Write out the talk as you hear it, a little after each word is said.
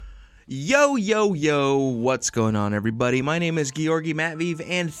Yo, yo, yo, what's going on, everybody? My name is Georgi Matviv,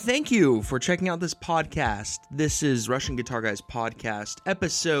 and thank you for checking out this podcast. This is Russian Guitar Guys Podcast,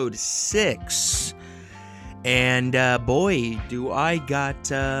 episode 6. And, boy, do I got,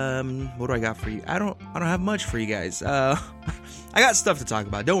 what do I got for you? I don't have much for you guys. I got stuff to talk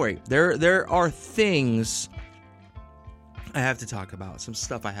about. Don't worry. There are things I have to talk about, some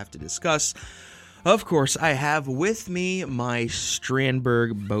stuff I have to discuss. Of course, I have with me my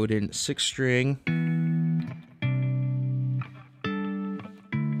Strandberg Bowden 6-string,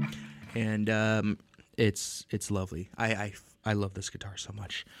 and it's lovely. I love this guitar so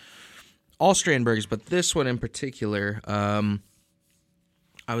much. All Strandbergs, but this one in particular, I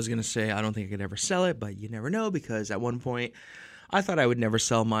was gonna say I don't think I could ever sell it, but you never know, because at one point I thought I would never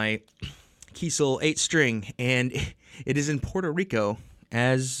sell my Kiesel 8-string, and it is in Puerto Rico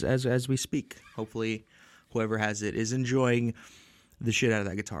as we speak. Hopefully whoever has it is enjoying the shit out of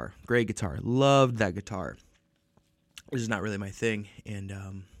that guitar. Great guitar. Loved that guitar. This is not really my thing.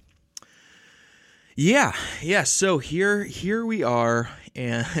 And yeah, so here we are.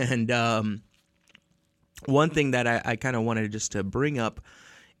 And one thing that I kind of wanted just to bring up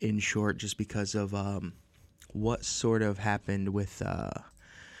in short, just because of what sort of happened with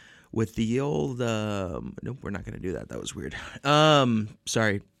the old, nope, we're not going to do that. That was weird.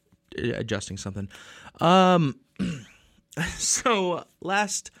 Sorry, adjusting something. So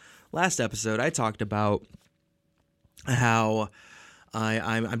last episode, I talked about how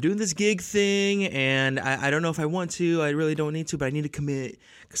I'm doing this gig thing, and I don't know if I want to. I really don't need to, but I need to commit,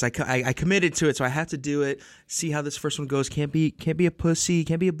 because I committed to it, so I have to do it. See how this first one goes. Can't be a pussy.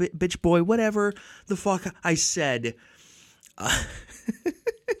 Can't be a bitch boy. Whatever the fuck I said.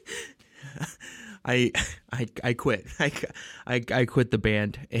 I quit. I quit the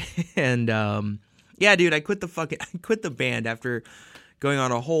band, and yeah, dude, I quit the band after going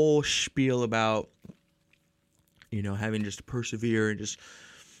on a whole spiel about, having just to persevere, and just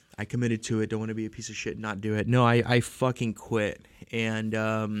I committed to it. Don't want to be a piece of shit and not do it. No, I fucking quit, and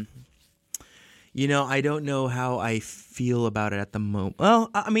I don't know how I feel about it at the moment. Well,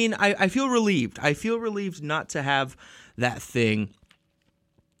 I mean, I feel relieved. I feel relieved not to have that thing.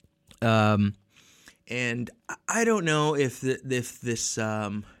 And I don't know if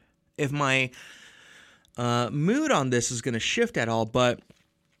my mood on this is going to shift at all, but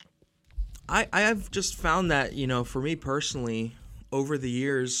I've just found that, for me personally, over the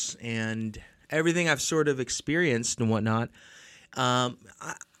years and everything I've sort of experienced and whatnot, I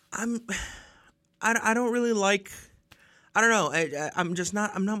don't really like. I don't know. I'm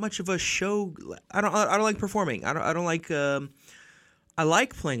not much of a show. I don't like performing. I don't like. I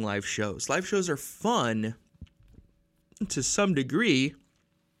like playing live shows. Live shows are fun to some degree.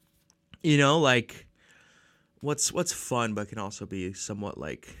 Like what's fun but can also be somewhat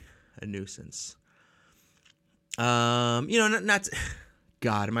like a nuisance. Not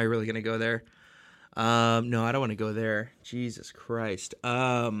God, am I really going to go there? No, I don't want to go there. Jesus Christ. It's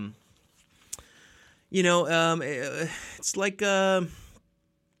like I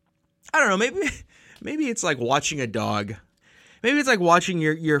don't know, maybe it's like watching a dog. Maybe it's like watching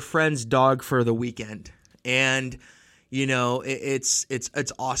your friend's dog for the weekend, and it's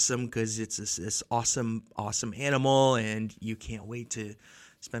awesome because it's this awesome animal, and you can't wait to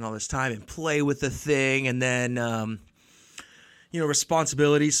spend all this time and play with the thing, and then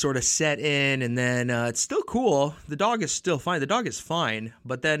responsibilities sort of set in, and then it's still cool. The dog is still fine. The dog is fine,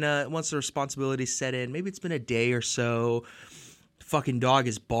 but then once the responsibilities set in, maybe it's been a day or so. Fucking dog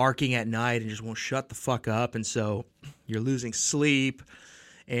is barking at night and just won't shut the fuck up, and so you're losing sleep,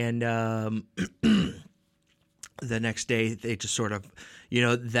 and the next day they just sort of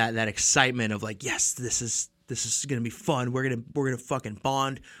that excitement of like, yes, this is gonna be fun. We're gonna fucking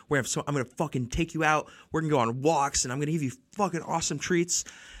bond. I'm gonna fucking take you out. We're gonna go on walks, and I'm gonna give you fucking awesome treats.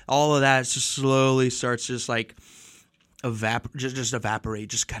 All of that just slowly starts just like evaporate,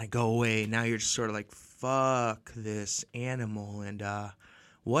 just kind of go away. Now you're just sort of like, fuck this animal, and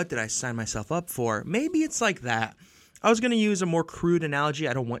what did I sign myself up for? Maybe it's like that. I was going to use a more crude analogy.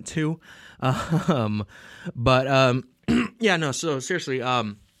 I don't want to. But yeah, no, so seriously,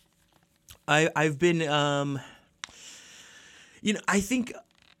 I've been, I think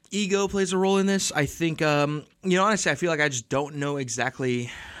ego plays a role in this. I think, honestly, I feel like I just don't know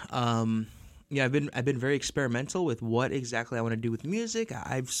exactly, I've been very experimental with what exactly I want to do with music.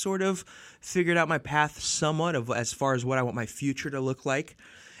 I've sort of figured out my path somewhat of as far as what I want my future to look like,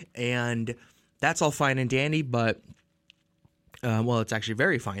 and that's all fine and dandy. But it's actually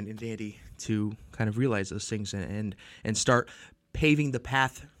very fine and dandy to kind of realize those things and start paving the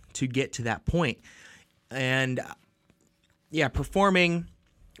path to get to that point. And yeah, performing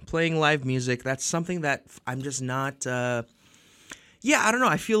playing live music, that's something that I'm just not, I don't know.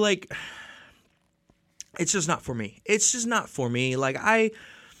 I feel like it's just not for me. It's just not for me. Like, I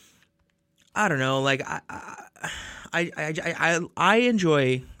don't know. Like, I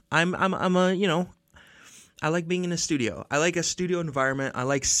enjoy, I'm a, I like being in a studio. I like a studio environment. I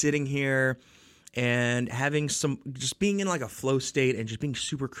like sitting here and having just being in like a flow state and just being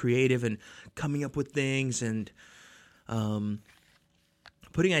super creative and coming up with things and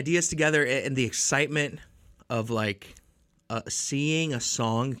putting ideas together, and the excitement of like seeing a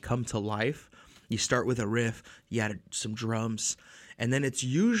song come to life. You start with a riff, you add some drums, and then it's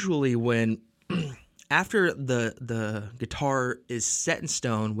usually when after the guitar is set in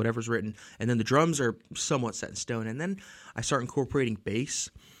stone, whatever's written, and then the drums are somewhat set in stone, and then I start incorporating bass.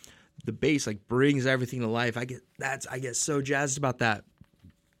 The bass like brings everything to life. I get so jazzed about that.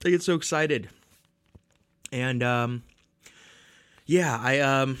 I get so excited. And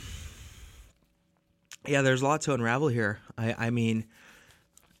there's a lot to unravel here. I'm gonna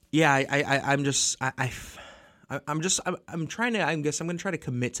try to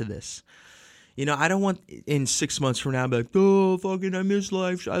commit to this. I don't want in 6 months from now to be like, oh, fucking, I miss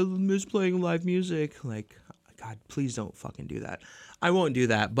playing live music. Like, God, please don't fucking do that. I won't do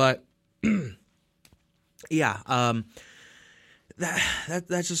that, but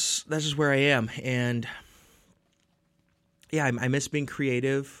that's just where I am, and I miss being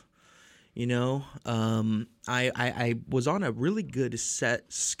creative. I was on a really good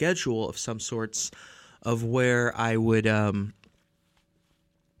set schedule of some sorts, of where I would, I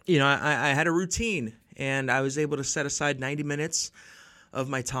had a routine, and I was able to set aside 90 minutes of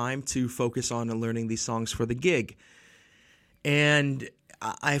my time to focus on learning these songs for the gig. And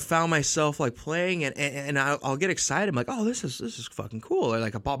I found myself like playing, and I'll get excited. I'm like, oh, this is fucking cool. Or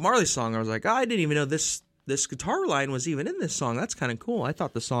like a Bob Marley song. I was like, oh, I didn't even know this guitar line was even in this song. That's kind of cool. I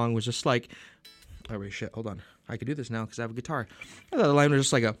thought the song was just like, oh wait, shit, hold on. I could do this now because I have a guitar. I thought the line was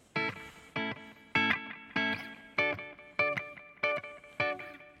just like a,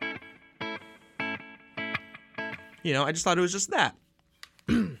 I just thought it was just that.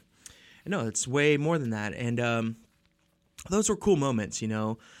 No, it's way more than that. And those were cool moments,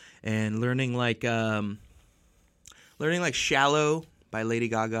 and learning like "Shallow" by Lady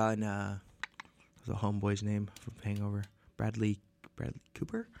Gaga and what's the homeboy's name from Hangover? Bradley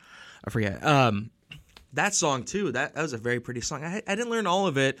Cooper? I forget. That song too. That was a very pretty song. I didn't learn all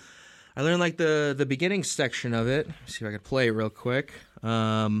of it. I learned like the beginning section of it. Let's see if I could play it real quick.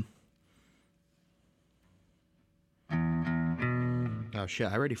 Oh shit!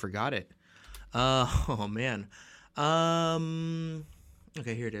 I already forgot it. Oh man. Okay,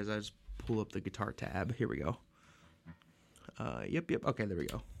 here it is. I just pull up the guitar tab. Here we go. Yep. Okay, there we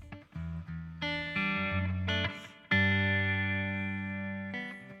go.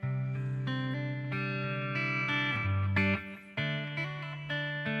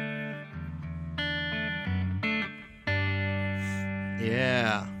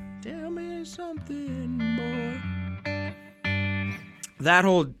 Yeah. Tell me something more. That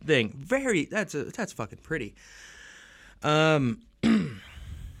whole thing, that's fucking pretty. Yeah,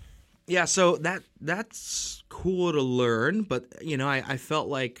 so that's cool to learn, but I felt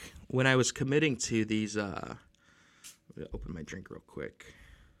like when I was committing to these, I'm gonna open my drink real quick,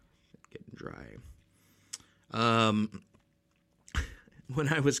 getting dry.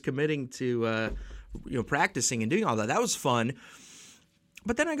 When I was committing to, practicing and doing all that was fun.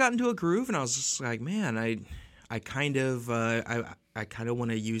 But then I got into a groove, and I was just like, man, I kind of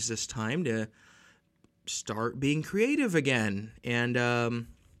want to use this time to start being creative again. And,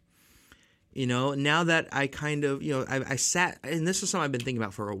 now that I kind of, I sat, and this is something I've been thinking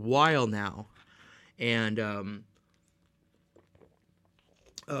about for a while now. And,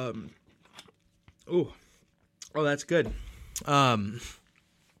 that's good. Something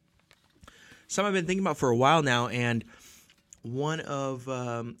I've been thinking about for a while now, and one of,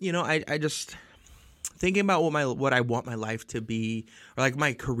 I just thinking about what I want my life to be, or like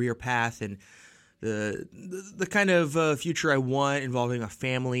my career path, and the kind of future I want involving a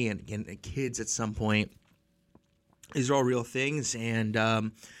family and kids at some point. These are all real things, and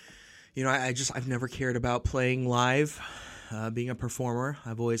I've never cared about playing live, being a performer.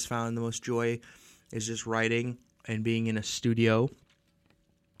 I've always found the most joy is just writing and being in a studio,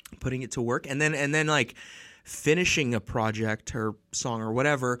 putting it to work, and then like finishing a project or song or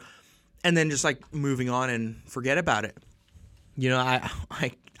whatever, and then just like moving on and forget about it. I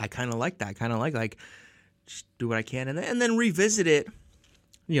kind of like that. I kind of like just do what I can and then revisit it,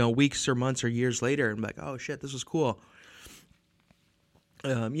 weeks or months or years later, and be like, oh shit, this was cool.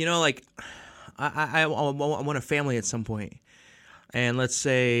 Like I want a family at some point, And let's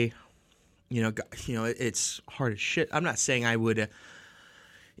say, it's hard as shit. I'm not saying I would,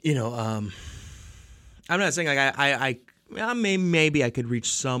 I'm not saying like maybe I could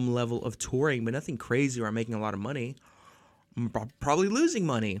reach some level of touring, but nothing crazy where I'm making a lot of money. I'm probably losing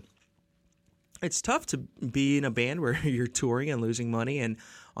money. It's tough to be in a band where you're touring and losing money, and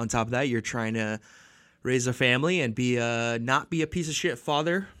on top of that, you're trying to raise a family and not be a piece of shit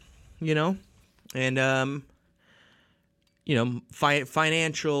father, and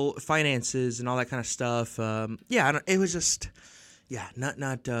finances and all that kind of stuff. It was just,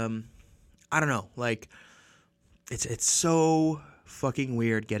 not. I don't know. Like, it's so fucking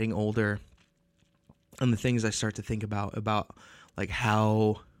weird getting older, and the things I start to think about like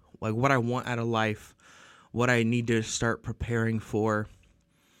how, like what I want out of life, what I need to start preparing for.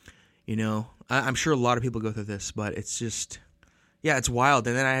 I'm sure a lot of people go through this, but it's just, it's wild.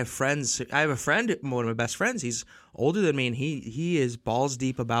 And then I have friends. I have a friend, one of my best friends. He's older than me, and he is balls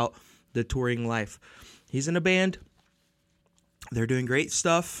deep about the touring life. He's in a band. They're doing great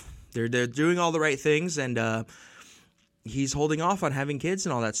stuff. They're doing all the right things, and he's holding off on having kids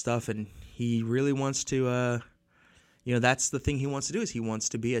and all that stuff. And he really wants to, that's the thing he wants to do, is he wants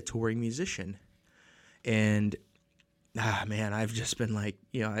to be a touring musician. And man, I've just been like,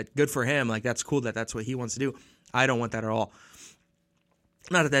 good for him. Like, that's cool that's what he wants to do. I don't want that at all.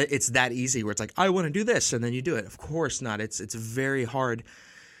 Not that it's that easy where it's like, I want to do this, and then you do it. Of course not. It's very hard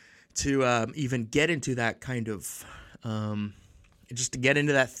to even get into that kind of, just to get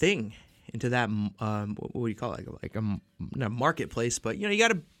into that thing, into that, what do you call it? Like not a marketplace, but, you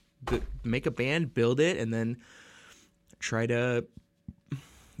got to make a band, build it, and then try to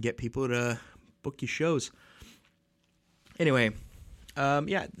get people to book you shows. Anyway,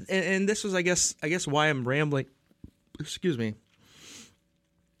 and this was, I guess why I'm rambling. Excuse me.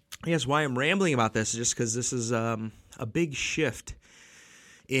 I guess why I'm rambling about this is just because this is a big shift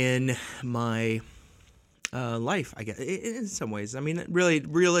in my life, I guess, in some ways. I mean, really,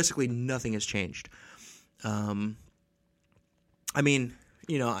 realistically, nothing has changed. I'm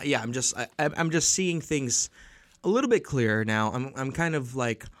just seeing things a little bit clearer now. I'm kind of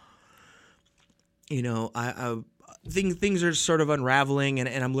like, things are sort of unraveling,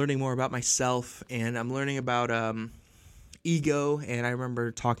 and I'm learning more about myself, and I'm learning about ego. And I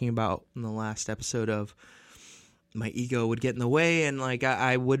remember talking about in the last episode of my ego would get in the way, and like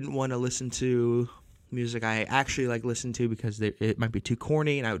I wouldn't want to listen to music I actually listen to because it might be too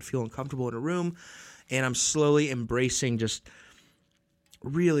corny, and I would feel uncomfortable in a room. And I'm slowly embracing just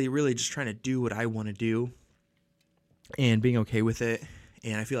really, really just trying to do what I want to do and being okay with it.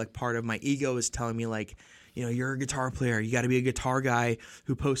 And I feel like part of my ego is telling me, like, you're a guitar player. You got to be a guitar guy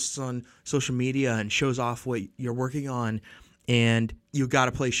who posts on social media and shows off what you're working on. And you got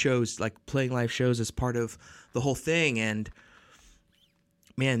to play shows, like playing live shows is part of the whole thing. And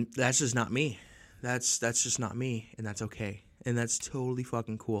man, that's just not me. That's just not me. And that's okay. And that's totally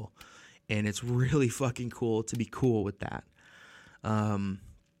fucking cool. And it's really fucking cool to be cool with that. That's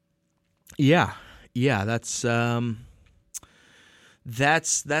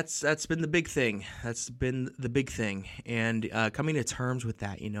been the big thing. That's been the big thing. And coming to terms with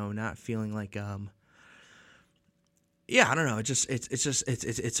that, not feeling like I don't know.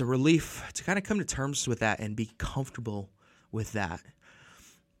 It's a relief to kind of come to terms with that and be comfortable with that.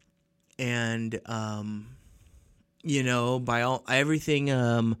 And by everything,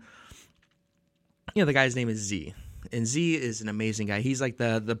 the guy's name is Z. And Z is an amazing guy. He's like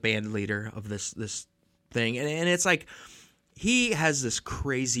the band leader of this thing. And it's like, he has this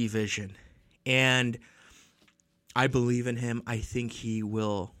crazy vision, and I believe in him. I think he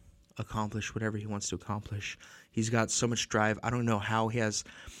will accomplish whatever he wants to accomplish. He's got so much drive. I don't know how he has.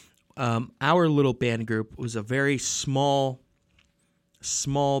 Our little band group was a very small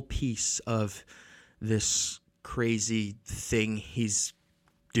piece of this crazy thing he's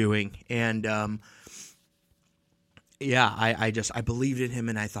doing. And I believed in him,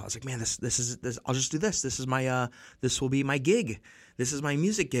 and I thought, I was like, man, this is I'll just do this. This is my this will be my gig. This is my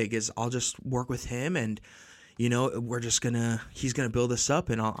music gig. Is I'll just work with him, and he's gonna build us up,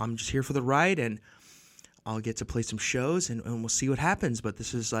 and I'm just here for the ride, and I'll get to play some shows, and we'll see what happens. But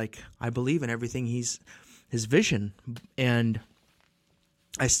this is like, I believe in everything his vision, and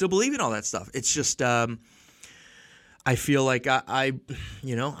I still believe in all that stuff. It's just I feel like I'm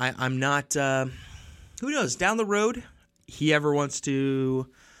not. Who knows? Down the road, he ever wants to,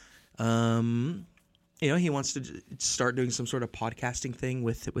 he wants to start doing some sort of podcasting thing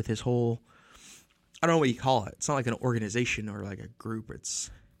with his whole. I don't know what you call it. It's not like an organization or like a group. It's,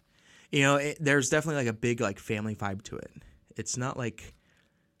 there's definitely like a big like family vibe to it. It's not like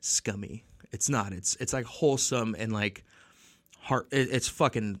scummy. It's not. It's like wholesome and like it's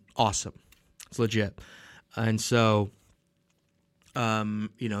fucking awesome. It's legit. And so,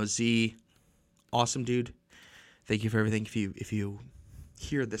 Z, awesome dude. Thank you for everything. If you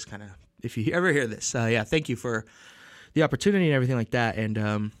hear this if you ever hear this, thank you for the opportunity and everything like that. And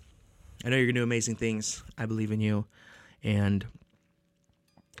I know you're gonna do amazing things. I believe in you. And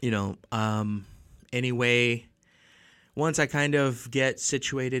anyway, once I kind of get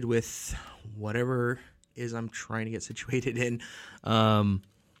situated with whatever is I'm trying to get situated in, I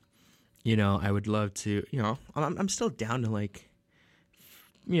would love to. I'm still down to like,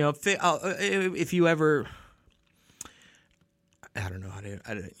 if you ever. I don't know how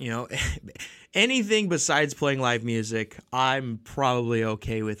to, anything besides playing live music, I'm probably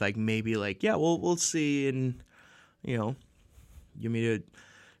okay with, like, maybe, like, yeah, we'll see, and, you me to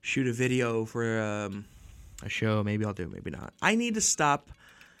shoot a video for a show, maybe I'll do it, maybe not. I need to stop,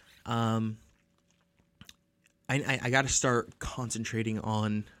 I got to start concentrating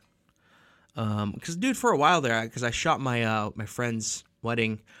on, because, dude, for a while there, because I shot my friend's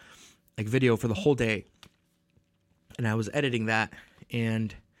wedding, like, video for the whole day, and I was editing that,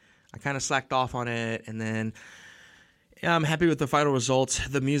 and I kind of slacked off on it, and then I'm happy with the final results.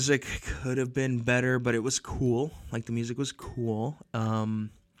 The music could have been better, but it was cool. Like, the music was cool. So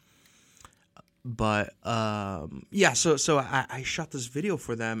I shot this video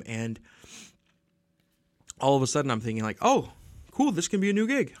for them, and all of a sudden I'm thinking, like, oh, cool, this can be a new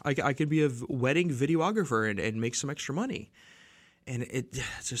gig. I could be a wedding videographer and make some extra money. And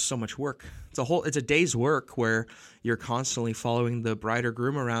it's just so much work. It's a day's work where you're constantly following the bride or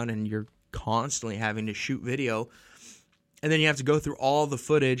groom around, and you're constantly having to shoot video. And then you have to go through all the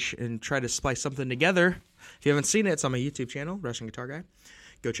footage and try to splice something together. If you haven't seen it, it's on my YouTube channel, Russian Guitar Guy.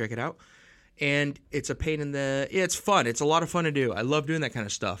 Go check it out. And it's a pain it's fun. It's a lot of fun to do. I love doing that kind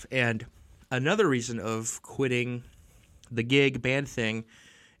of stuff. And another reason of quitting the gig band thing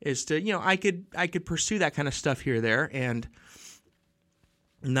is to, I could pursue that kind of stuff here or there and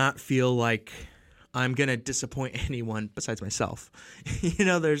not feel like I'm gonna disappoint anyone besides myself.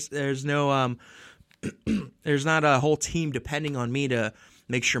 There's no there's not a whole team depending on me to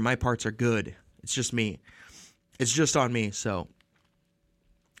make sure my parts are good. It's just me. It's just on me. So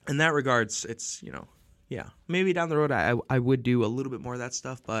in that regards, it's maybe down the road I would do a little bit more of that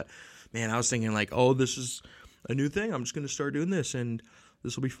stuff. But man, I was thinking like, oh, this is a new thing. I'm just gonna start doing this, and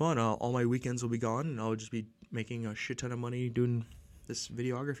this will be fun. All my weekends will be gone, and I'll just be making a shit ton of money doing this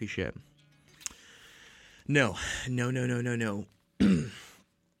videography shit. No.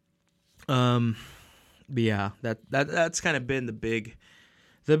 But yeah, that's kind of been the big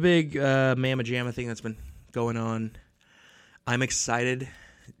mamma jamma thing that's been going on. I'm excited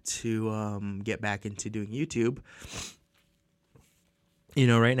to get back into doing YouTube.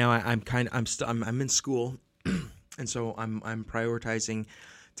 Right now I'm in school, and so I'm prioritizing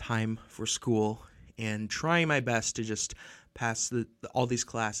time for school and trying my best to just pass all these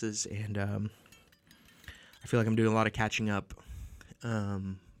classes, and I feel like I'm doing a lot of catching up.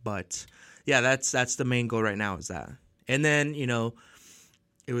 But yeah, that's the main goal right now, is that. And then,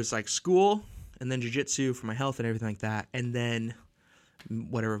 it was like school, and then jiu-jitsu for my health and everything like that, and then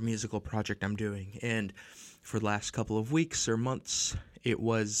whatever musical project I'm doing. And for the last couple of weeks or months, it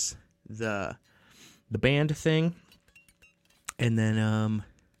was the band thing. And then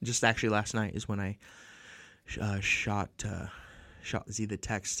just actually last night is when I shot Z the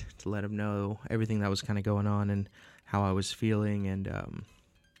text to let him know everything that was kind of going on and how I was feeling. And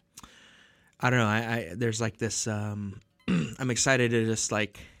I don't know, I there's like this I'm excited to just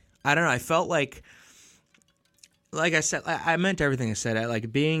like, I don't know, I felt like I said, I meant everything I said. I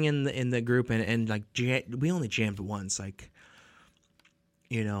like being in the group and like we only jammed once, like,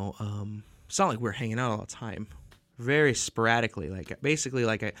 it's not like we're hanging out all the time, very sporadically. Like basically,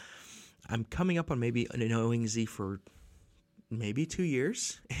 like I'm coming up on maybe knowing Z for maybe 2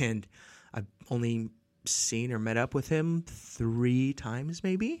 years, and I've only seen or met up with him 3 times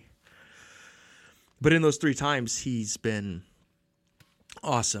maybe. But in those 3 times, he's been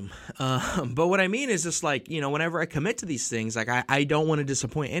awesome. But what I mean is just like, whenever I commit to these things, like I don't want to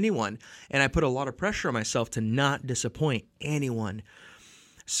disappoint anyone, and I put a lot of pressure on myself to not disappoint anyone.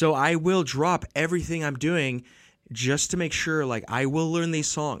 So I will drop everything I'm doing just to make sure, like, I will learn these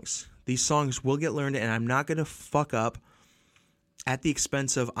songs. These songs will get learned, and I'm not going to fuck up at the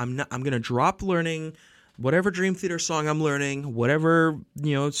expense of, I'm going to drop learning whatever Dream Theater song I'm learning, whatever,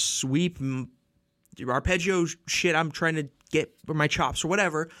 sweep, arpeggio shit I'm trying to get for my chops or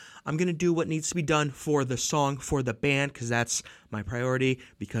whatever. I'm going to do what needs to be done for the song, for the band, because that's my priority,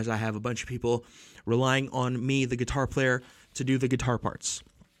 because I have a bunch of people relying on me, the guitar player, to do the guitar parts.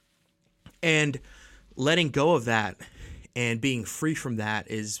 And letting go of that and being free from that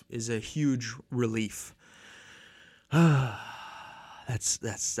is a huge relief. That's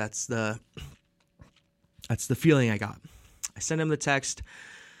the feeling I got. I sent him the text.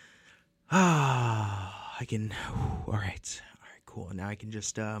 I can. All right, cool. Now I can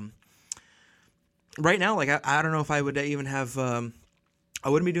just. Right now, like I don't know if I would even have. I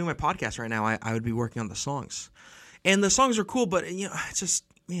wouldn't be doing my podcast right now. I would be working on the songs, and the songs are cool. But it's just,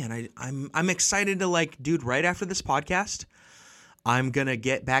 man, I'm excited to, like, dude. Right after this podcast, I'm gonna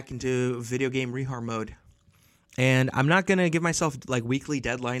get back into video game rehar mode. And I'm not going to give myself, like, weekly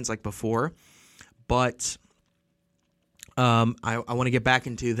deadlines like before, but I want to get back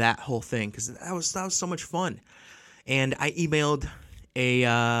into that whole thing because that was so much fun. And I emailed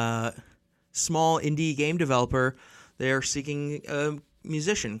a small indie game developer. They're seeking a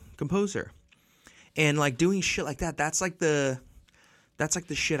musician, composer. And, like, doing shit like that, that's like the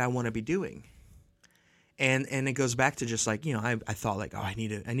shit I want to be doing. And it goes back to just, like, I thought, like, I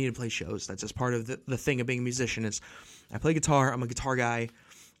need to play shows. That's just part of the thing of being a musician is I play guitar. I'm a guitar guy.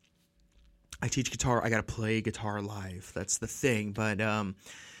 I teach guitar. I got to play guitar live. That's the thing. But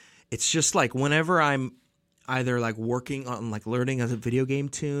it's just, like, whenever I'm either, like, working on, like, learning a video game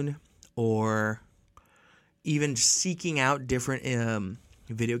tune or even seeking out different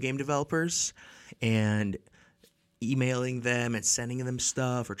video game developers and emailing them and sending them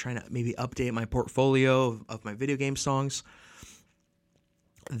stuff or trying to maybe update my portfolio of my video game songs,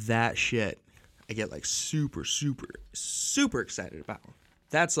 that shit I get, like, super, super, super excited about.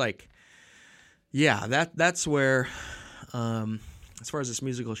 That's like, yeah, that's where, as far as this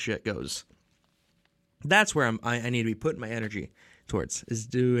musical shit goes, that's where I need to be putting my energy towards, is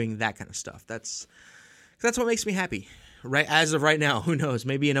doing that kind of stuff. That's what makes me happy. Right, as of right now, who knows?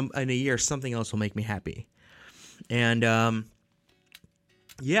 Maybe in a year, something else will make me happy. And,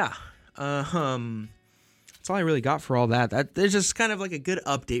 yeah, that's all I really got for all that. There's just kind of like a good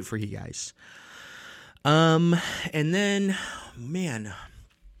update for you guys. And then, man,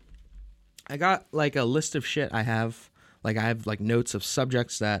 I got, like, a list of shit I have like notes of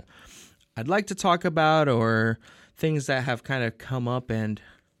subjects that I'd like to talk about or things that have kind of come up, and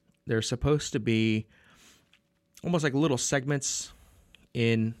they're supposed to be almost like little segments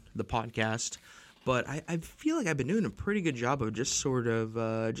in the podcast. But I feel like I've been doing a pretty good job of just sort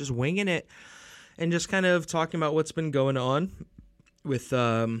of just winging it and just kind of talking about what's been going on with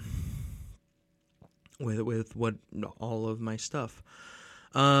what all of my stuff.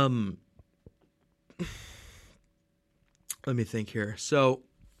 Let me think here. So,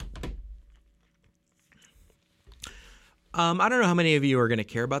 I don't know how many of you are going to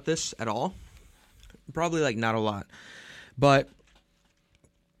care about this at all. Probably, like, not a lot. But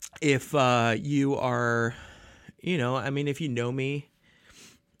if you are, if you know me,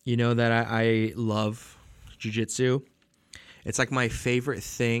 you know that I love jiu-jitsu. It's like my favorite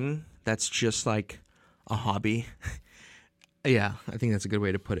thing that's just like a hobby. Yeah, I think that's a good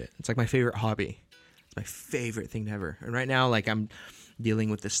way to put it. It's like my favorite hobby. It's my favorite thing ever. And right now, like, I'm dealing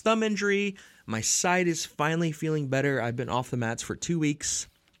with this thumb injury. My side is finally feeling better. I've been off the mats for 2 weeks.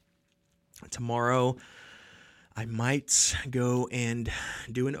 Tomorrow, I might go and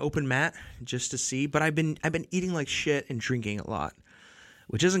do an open mat just to see, but I've been eating like shit and drinking a lot,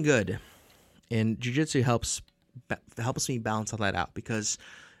 which isn't good. And jiu-jitsu helps me balance all that out, because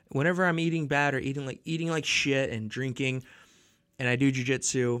whenever I'm eating bad or eating like shit and drinking, and I do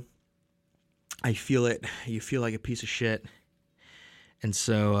jiu-jitsu, I feel it. You feel like a piece of shit. And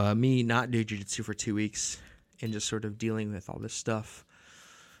so me not doing jiu-jitsu for 2 weeks and just sort of dealing with all this stuff.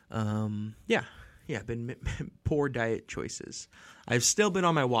 Yeah, been poor diet choices. I've still been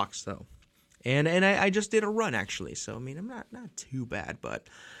on my walks, though. And I just did a run, actually. So, I mean, I'm not too bad. But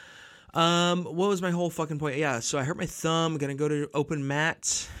what was my whole fucking point? Yeah, so I hurt my thumb. Going to go to open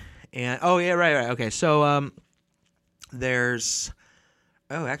mat. And, oh, yeah, right. Okay, so there's...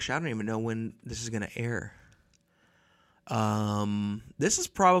 Oh, actually, I don't even know when this is going to air. This is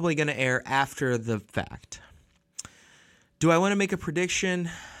probably going to air after the fact. Do I want to make a prediction?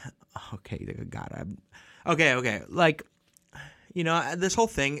 Okay, God, okay. Like, this whole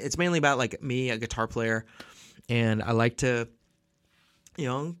thing, it's mainly about, like, me, a guitar player, and I like to,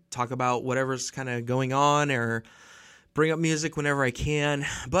 talk about whatever's kind of going on or bring up music whenever I can.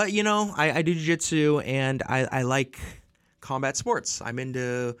 But, I do jiu-jitsu, and I like combat sports. I've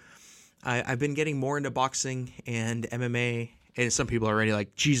been getting more into boxing and MMA, and some people are already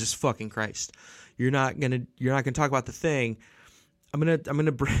like, Jesus fucking Christ, you're not gonna talk about the thing. I'm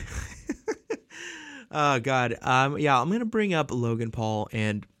gonna bring. Oh God, I'm gonna bring up Logan Paul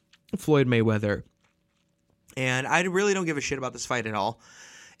and Floyd Mayweather, and I really don't give a shit about this fight at all.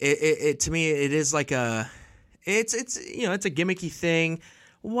 It to me, it is like It's it's a gimmicky thing,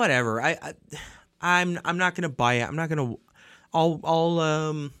 whatever. I'm not gonna buy it. I'm not gonna. I'll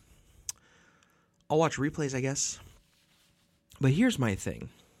watch replays, I guess. But here's my thing.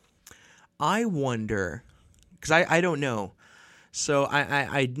 I wonder, because I don't know. So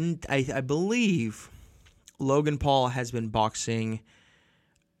I believe Logan Paul has been boxing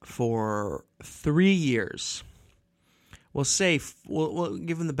for 3 years. We'll say, we'll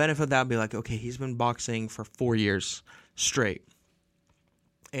give him the benefit of that and be like, okay, he's been boxing for 4 years straight.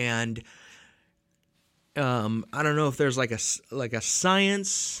 And I don't know if there's like a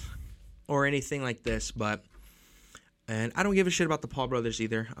science or anything like this, and I don't give a shit about the Paul brothers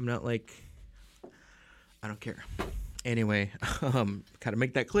either. I'm not like, I don't care. Anyway, kind of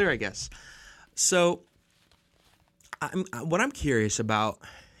make that clear, I guess. So, what I'm curious about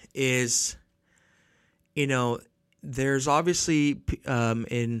is, there's obviously,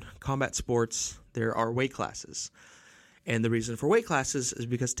 in combat sports, there are weight classes. And the reason for weight classes is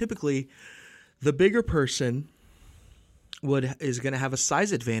because typically the bigger person is going to have a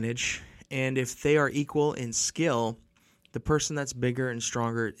size advantage. And if they are equal in skill, the person that's bigger and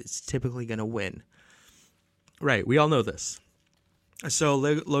stronger is typically going to win. Right, we all know this. So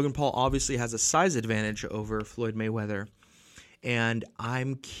Logan Paul obviously has a size advantage over Floyd Mayweather. And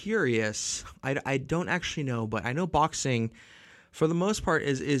I'm curious, I don't actually know, but I know boxing, for the most part,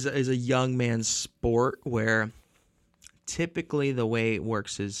 is a young man's sport where typically the way it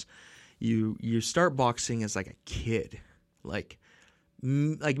works is you start boxing as like a kid, like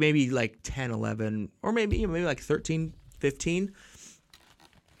maybe like 10, 11, or maybe like 13, 15.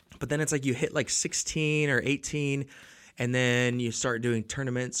 But then it's like you hit like 16 or 18, and then you start doing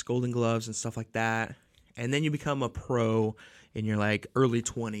tournaments, Golden Gloves, and stuff like that. And then you become a pro in your like early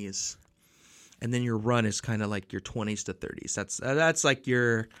 20s. And then your run is kind of like your 20s to 30s. That's like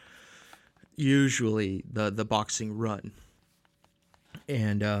your usually the boxing run.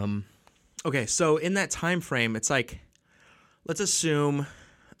 And okay, so in that time frame, it's like, let's assume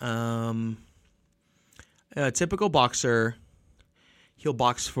a typical boxer, he'll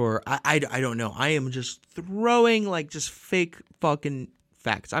box for, I don't know. I am just throwing like just fake fucking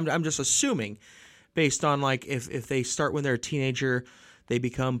facts. I'm just assuming based on like if they start when they're a teenager, they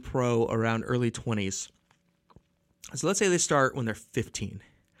become pro around early 20s. So let's say they start when they're 15.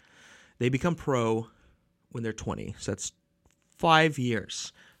 They become pro when they're 20. So that's 5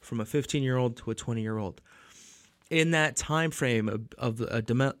 years from a 15-year-old to a 20-year-old. In that time frame of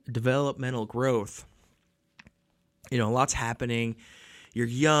developmental growth, lots happening. You're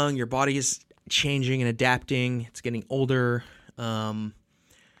young, your body is changing and adapting. It's getting older.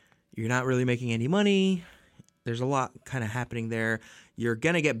 You're not really making any money. There's a lot kind of happening there. You're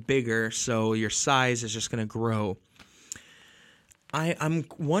going to get bigger, so your size is just going to grow. I'm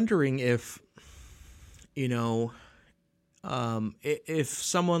wondering if, if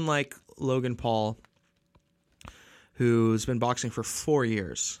someone like Logan Paul, who's been boxing for 4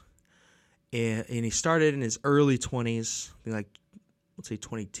 years, and he started in his early 20s, like, let's say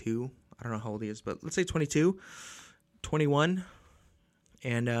 22. I don't know how old he is, but let's say 22, 21.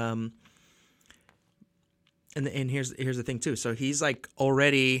 And here's the thing too. So he's like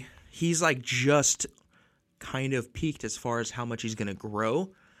just kind of peaked as far as how much he's going to grow.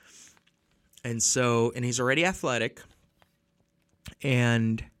 And he's already athletic,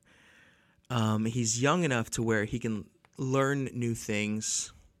 and he's young enough to where he can learn new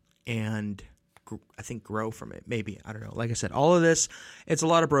things and I think grow from it. Maybe, I don't know. Like I said, all of this, it's a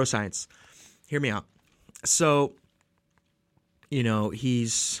lot of bro science. Hear me out. So,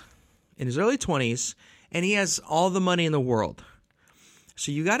 he's in his early 20s, and he has all the money in the world.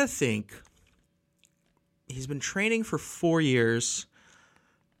 So you got to think, he's been training for 4 years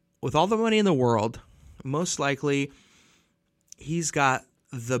with all the money in the world. Most likely, he's got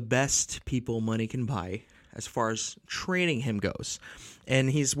the best people money can buy as far as training him goes. And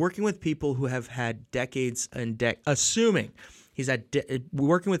he's working with people who have had decades and assuming he's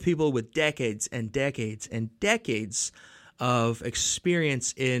working with people with decades and decades and decades of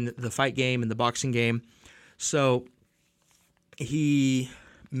experience in the fight game and the boxing game. So he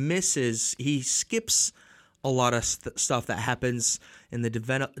skips a lot of stuff that happens in the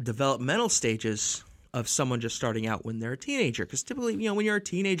developmental stages of someone just starting out when they're a teenager. Because typically, when you're a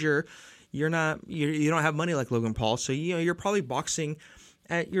teenager, you don't have money like Logan Paul, so you're probably boxing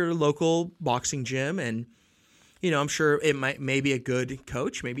at your local boxing gym, and I'm sure it may be a good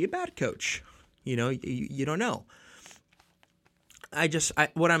coach, maybe a bad coach. You don't know.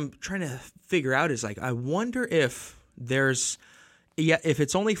 What I'm trying to figure out is, like, I wonder if if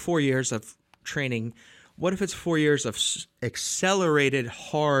it's only 4 years of training, what if it's 4 years of accelerated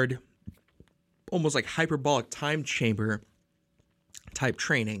hard almost like hyperbolic time chamber type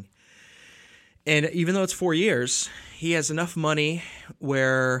training. And even though it's 4 years, he has enough money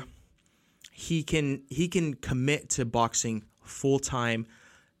where he can commit to boxing full time,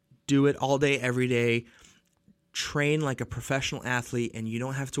 do it all day, every day, train like a professional athlete, and you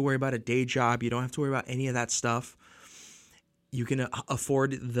don't have to worry about a day job. You don't have to worry about any of that stuff. You can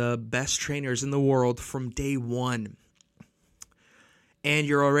afford the best trainers in the world from day one. And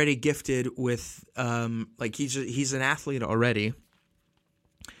you're already gifted with, like he's an athlete already.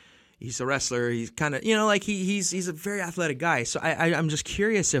 He's a wrestler. He's kind of, like he's a very athletic guy. So I'm just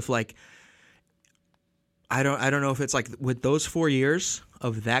curious if like, I don't know if it's like with those 4 years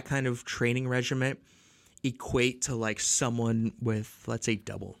of that kind of training regimen equate to like someone with, let's say,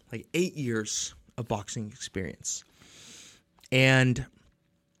 double, like 8 years of boxing experience. And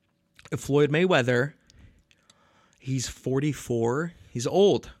Floyd Mayweather, he's 44. He's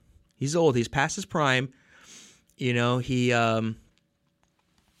old. He's past his prime. He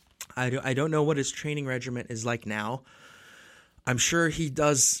I don't know what his training regimen is like now. I'm sure he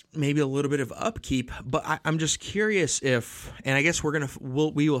does maybe a little bit of upkeep, but I'm just curious if, and I guess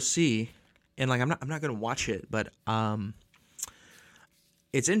we will see. And like I'm not gonna watch it, but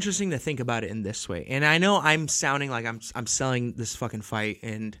it's interesting to think about it in this way. And I know I'm sounding like I'm selling this fucking fight,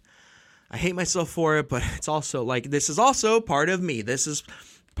 and I hate myself for it, but it's also like this is also part of me. This is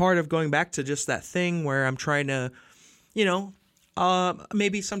part of going back to just that thing where I'm trying to,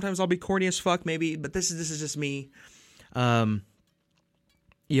 maybe sometimes I'll be corny as fuck, maybe, but this is just me. I'm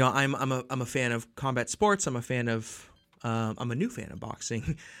a fan of combat sports. I'm a new fan of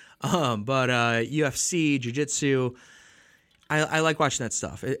boxing. But UFC, jiu-jitsu, I like watching that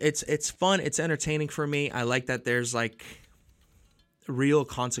stuff. It's fun. It's entertaining for me. I like that there's like real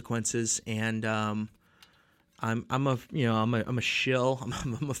consequences, and I'm a shill.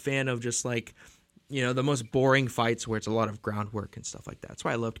 I'm a fan of just like, the most boring fights where it's a lot of groundwork and stuff like that. That's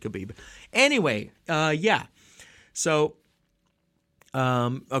why I loved Khabib. Anyway, yeah. So,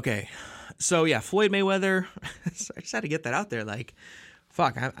 okay. So yeah, Floyd Mayweather. I just had to get that out there. Like,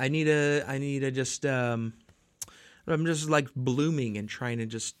 fuck, I need to just, I'm just like blooming and trying to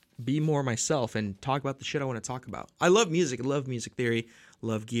just be more myself and talk about the shit I want to talk about. I love music. I love music theory.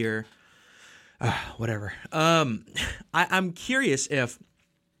 Love gear. Whatever. I'm curious if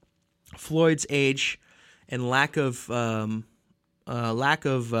Floyd's age and lack of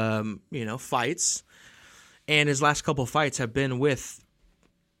fights, and his last couple fights have been with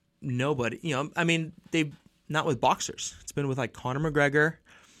nobody. They've not with boxers. It's been with like Conor McGregor,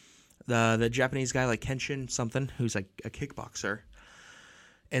 the Japanese guy like Kenshin something, who's like a kickboxer,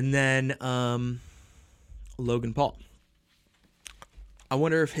 and then Logan Paul. I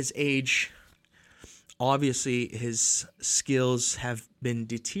wonder if his age, obviously his skills have been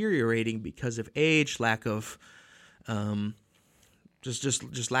deteriorating because of age, lack of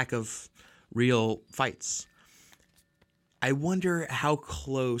just lack of real fights. I wonder how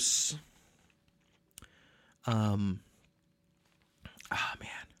close. Oh man,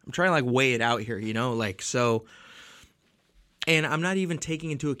 I'm trying to like weigh it out here, so. And I'm not even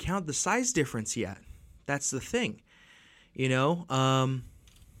taking into account the size difference yet. That's the thing,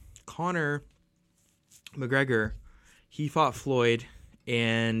 Conor McGregor, he fought Floyd,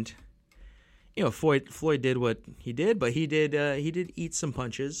 and Floyd did what he did, but he did eat some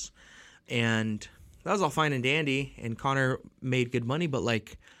punches, and that was all fine and dandy. And Conor made good money, but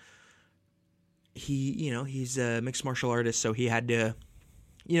like he's a mixed martial artist, so he had to,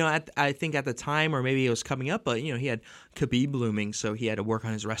 I think at the time, or maybe it was coming up, but he had Khabib looming, so he had to work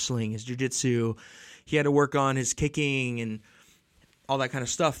on his wrestling, his jiu-jitsu, he had to work on his kicking and all that kind of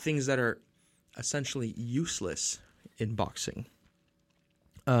stuff, things that are essentially useless in boxing.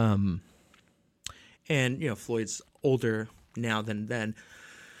 And Floyd's older now than then.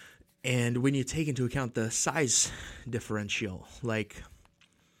 And when you take into account the size differential, like,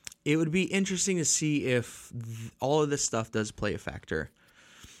 it would be interesting to see if all of this stuff does play a factor.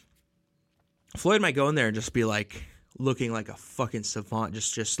 Floyd might go in there and just be like looking like a fucking savant,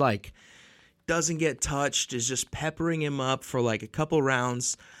 just like doesn't get touched, is just peppering him up for like a couple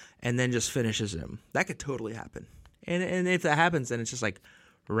rounds and then just finishes him. That could totally happen. And if that happens, then it's just like,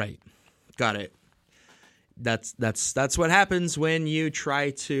 right, got it. That's what happens when you try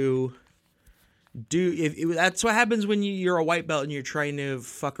to do. That's what happens when you're a white belt and you're trying to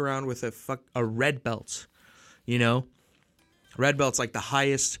fuck around with a red belt. Red belt's like the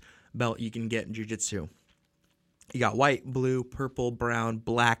highest belt you can get in jiu-jitsu. You got white, blue, purple, brown,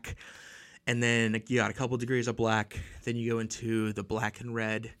 black, and then you got a couple degrees of black. Then you go into the black and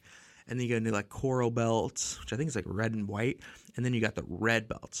red, and then you go into like coral belts, which I think is like red and white, and then you got the red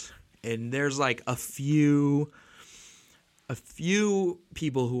belts. and there's like a few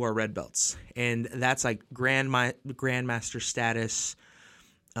people who are red belts, and that's like grandmaster status.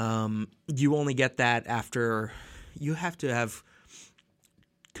 You only get that after you have to have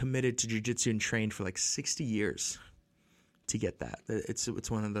committed to jiu-jitsu and trained for like 60 years to get that. It's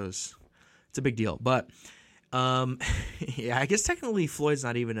one of those. It's a big deal, but yeah, I guess technically Floyd's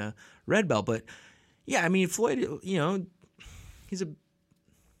not even a red belt, but yeah, I mean Floyd, you know, he's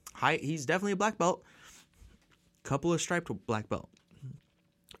definitely a black belt. Couple of striped black belt.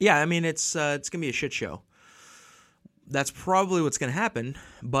 Yeah, I mean it's gonna be a shit show. That's probably what's gonna happen,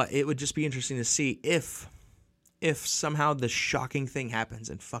 but it would just be interesting to see if somehow the shocking thing happens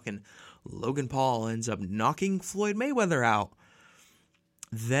and fucking Logan Paul ends up knocking Floyd Mayweather out.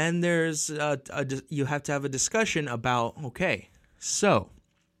 Then there's you have to have a discussion about, okay, so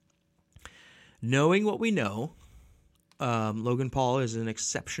knowing what we know, Logan Paul is an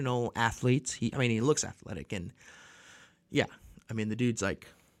exceptional athlete. He looks athletic, and yeah, I mean the dude's like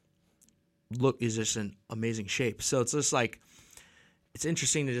is just in amazing shape. So it's just like it's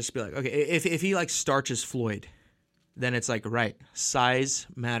interesting to just be like, okay, if he like starches Floyd, then it's like, right, size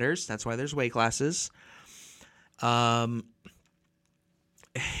matters. That's why there's weight classes.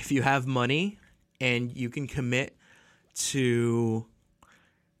 If you have money and you can commit to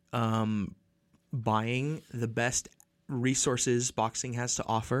buying the best resources boxing has to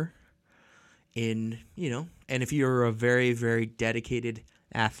offer, and if you're a very, very dedicated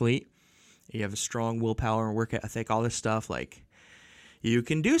athlete, you have a strong willpower and work ethic, all this stuff, like you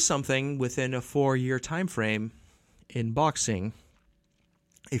can do something within a 4-year time frame in boxing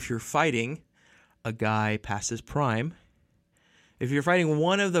if you're fighting a guy past his prime. If you're fighting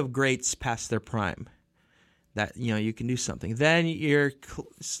one of the greats past their prime, that you can do something. Then it'll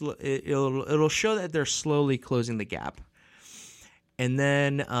show that they're slowly closing the gap. And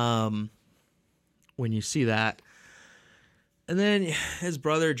then when you see that, and then his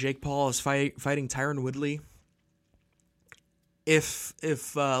brother Jake Paul is fighting Tyron Woodley. If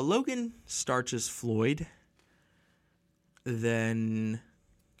Logan starches Floyd, then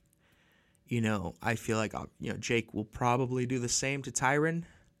I feel like Jake will probably do the same to Tyron.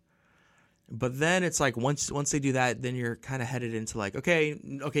 But then it's like once they do that, then you're kind of headed into like, okay,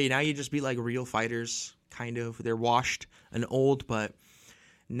 now you just be like real fighters, kind of. They're washed and old, but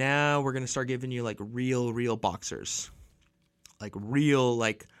now we're gonna start giving you like real boxers, like real,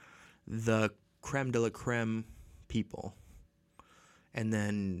 like the creme de la creme people. And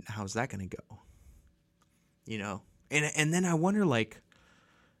then how's that gonna go? And then I wonder, like,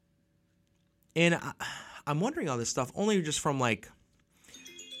 and I'm wondering all this stuff only just from like,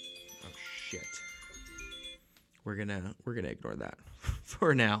 oh shit, we're gonna ignore that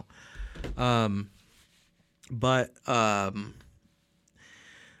for now. But I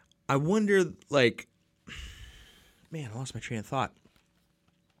wonder, like, man, I lost my train of thought.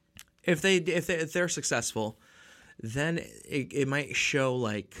 If they're successful, then it might show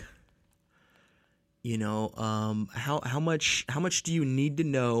like, how much do you need to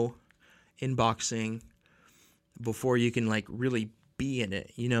know in boxing before you can like really be in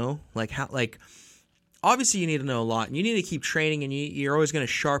it, like how, like, obviously you need to know a lot and you need to keep training and you're always going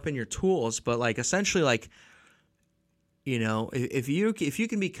to sharpen your tools, but like essentially, like, if you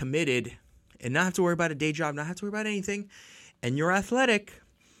can be committed and not have to worry about a day job, not have to worry about anything, and you're athletic,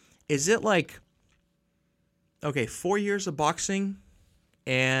 is it like, okay, 4 years of boxing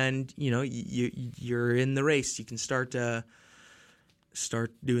and you're in the race, you can start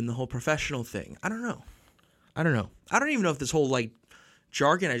doing the whole professional thing. I don't know. I don't even know if this whole like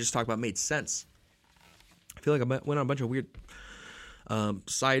jargon I just talked about made sense. I feel like I went on a bunch of weird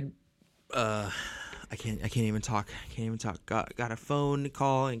side. I can't even talk. Got a phone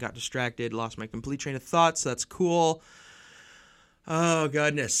call and got distracted. Lost my complete train of thought. So that's cool. Oh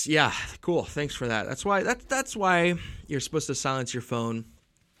goodness, yeah, cool. Thanks for that. That's why you're supposed to silence your phone,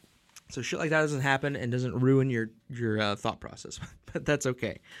 so shit like that doesn't happen and doesn't ruin your thought process. But that's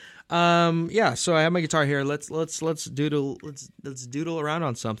okay. Yeah. So I have my guitar here. Let's doodle around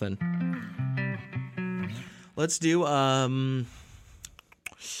on something. Let's do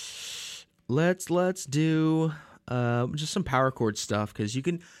let's do just some power chord stuff, because you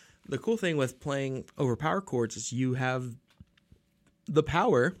can. The cool thing with playing over power chords is you have the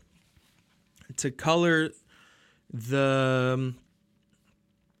power to color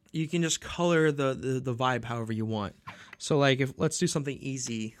you can just color the vibe however you want. So like, let's do something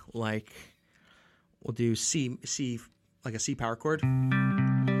easy, like we'll do C, like a C power chord,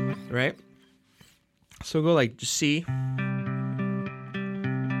 right? So we'll go like just C, and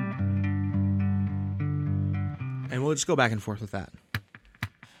we'll just go back and forth with that.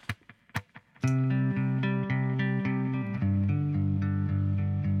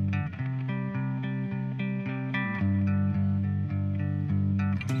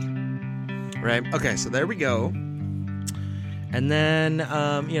 right? Okay, so there we go. And then,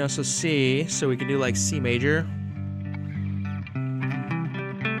 so C, so we can do like C major.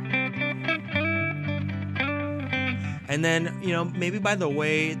 And then, maybe by the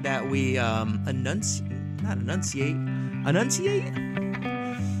way that we enunciate,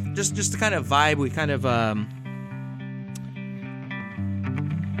 just the kind of vibe we kind of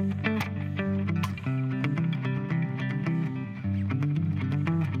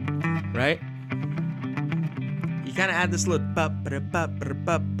right? You kind of add this little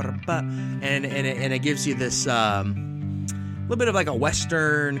and it gives you this little bit of like a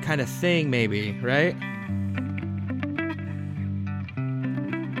Western kind of thing, maybe, right?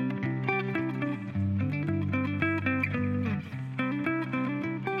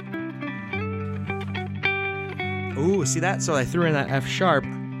 Ooh, see that? So I threw in that F sharp.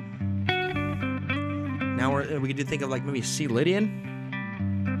 Now we could think of like maybe C Lydian.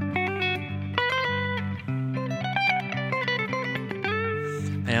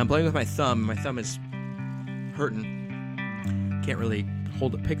 And I'm playing with my thumb. My thumb is hurting. Can't really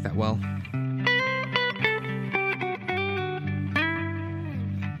hold a pick that well.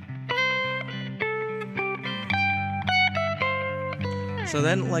 So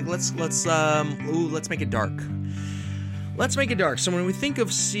then, like, let's make it dark. Let's make it dark. So when we think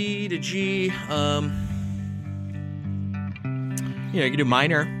of C to G, you can do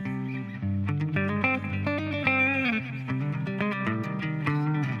minor.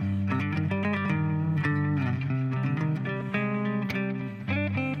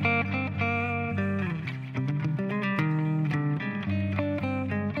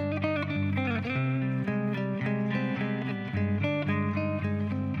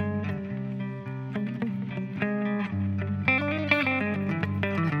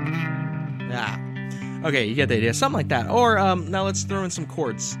 Okay, you get the idea. Something like that. Or now let's throw in some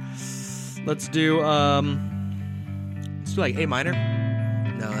chords. Let's do like A minor.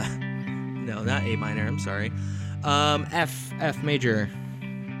 No, not A minor. I'm sorry. F major.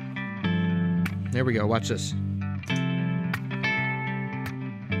 There we go. Watch this.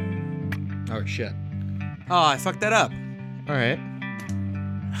 Oh shit. Oh, I fucked that up. All right.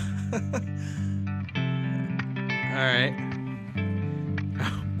 All right.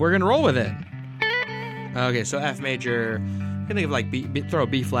 We're gonna roll with it. Okay, so F major. You can think of like B, throw a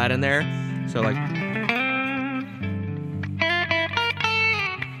B flat in there. So like.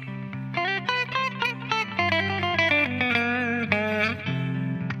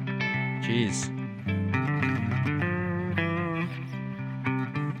 Jeez.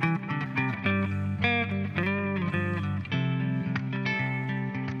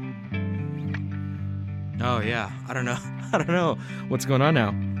 Oh yeah, I don't know what's going on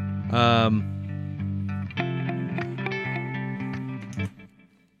now.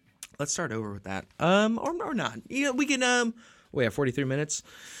 Let's start over with that. Or not. Yeah, we can. We have 43 minutes.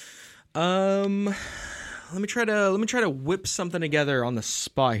 Let me try to whip something together on the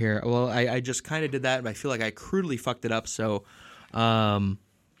spot here. Well, I just kind of did that, but I feel like I crudely fucked it up. So, boy,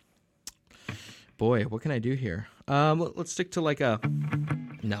 what can I do here? Let's stick to like a.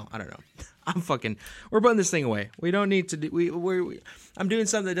 No, I don't know. We're putting this thing away. We don't need to do. I'm doing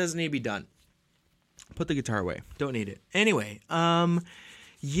something that doesn't need to be done. Put the guitar away. Don't need it. Anyway,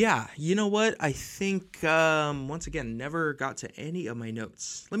 yeah, you know what? I think, once again, never got to any of my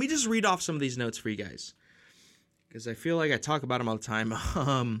notes. Let me just read off some of these notes for you guys, because I feel like I talk about them all the time.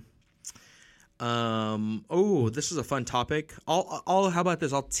 This is a fun topic. How about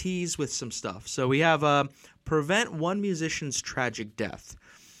this? I'll tease with some stuff. So we have, prevent one musician's tragic death.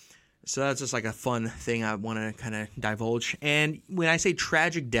 So that's just like a fun thing I want to kind of divulge. And when I say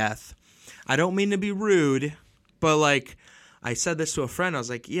tragic death, I don't mean to be rude, but like, I said this to a friend. I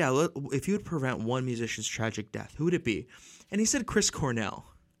was like, yeah, if you would prevent one musician's tragic death, who would it be? And he said Chris Cornell.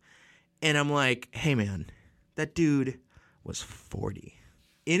 And I'm like, hey, man, that dude was 40.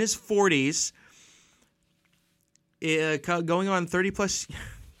 In his 40s, going on 30 plus,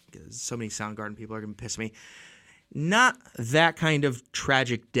 so many Soundgarden people are going to piss me. Not that kind of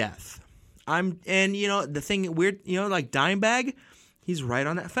tragic death. The thing weird, like Dimebag, he's right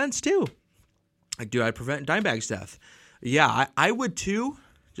on that fence too. Like, do I prevent Dimebag's death? Yeah, I would too,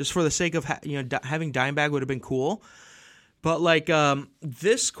 just for the sake of having Dimebag would have been cool. But like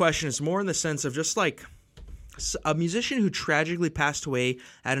this question is more in the sense of just like a musician who tragically passed away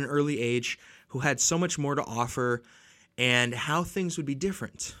at an early age, who had so much more to offer, and how things would be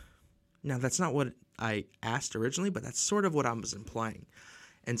different. Now, that's not what I asked originally, but that's sort of what I was implying.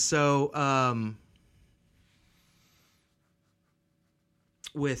 And so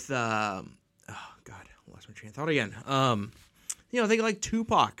with oh God, I lost my train of thought again. Think like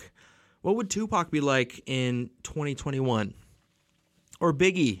Tupac What would Tupac be like in 2021? Or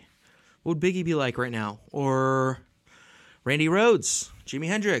Biggie? What would Biggie be like right now? Or Randy Rhoads, Jimi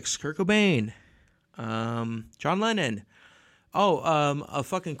Hendrix, Kurt Cobain, John Lennon. Oh, a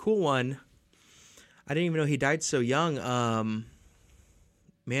fucking cool one. I didn't even know he died so young.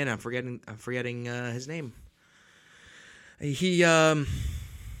 Man, I'm forgetting his name. He's a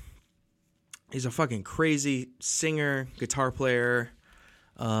fucking crazy singer, guitar player.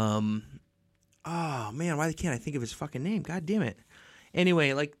 Oh man, why can't I think of his fucking name? God damn it.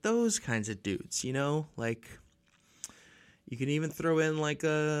 Anyway, like those kinds of dudes, you know, like you can even throw in like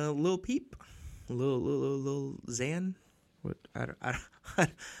a Lil Peep, Lil Xan. What?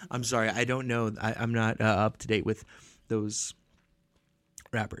 I'm sorry, I don't know. I'm not up to date with those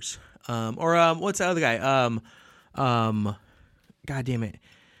rappers. Or what's the other guy? God damn it,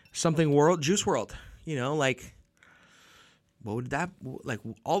 something World, Juice World. You know, like what would that like?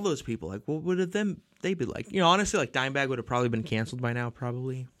 All those people, like what would they be like? You know, honestly, like Dimebag would have probably been canceled by now,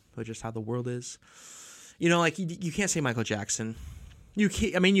 probably, but just how the world is. You know, like you can't say Michael Jackson. You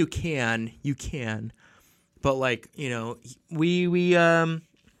can. I mean, you can. But like, you know, we got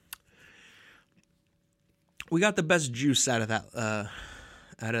the best juice out of that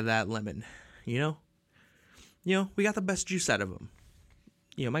lemon. You know, we got the best juice out of him.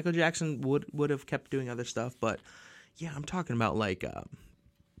 You know, Michael Jackson would have kept doing other stuff, but yeah, I'm talking about like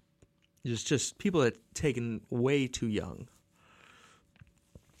just people that taken way too young.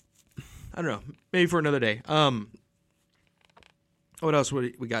 I don't know, maybe for another day. What else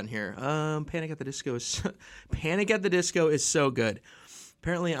we got in here? Panic at the Disco is so good.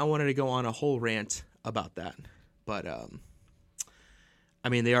 Apparently, I wanted to go on a whole rant about that, but I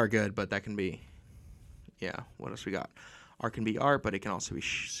mean they are good, but that can be, yeah. What else we got? Art can be art, but it can also be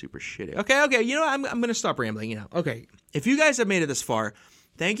super shitty. Okay. You know what? I'm gonna stop rambling. You know. Okay. If you guys have made it this far,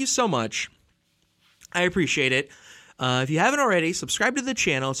 thank you so much. I appreciate it. If you haven't already, subscribe to the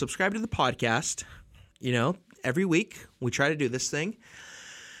channel, subscribe to the podcast. You know. Every week, we try to do this thing,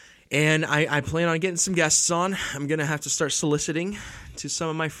 and I plan on getting some guests on. I'm going to have to start soliciting to some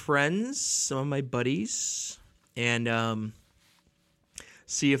of my friends, some of my buddies, and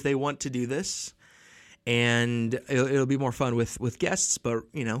see if they want to do this, and it'll be more fun with guests, but,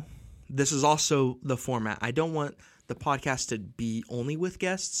 you know, this is also the format. I don't want the podcast to be only with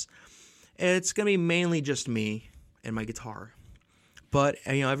guests. It's going to be mainly just me and my guitar. But,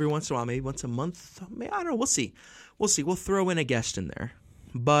 you know, every once in a while, maybe once a month, I don't know, we'll see. We'll throw in a guest in there.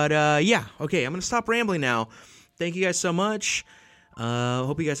 But, yeah, okay, I'm going to stop rambling now. Thank you guys so much.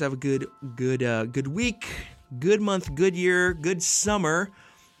 Hope you guys have a good week, good month, good year, good summer.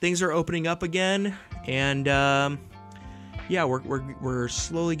 Things are opening up again, and, yeah, we're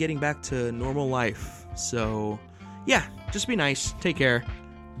slowly getting back to normal life. So, yeah, just be nice. Take care.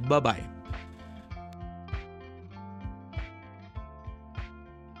 Bye-bye.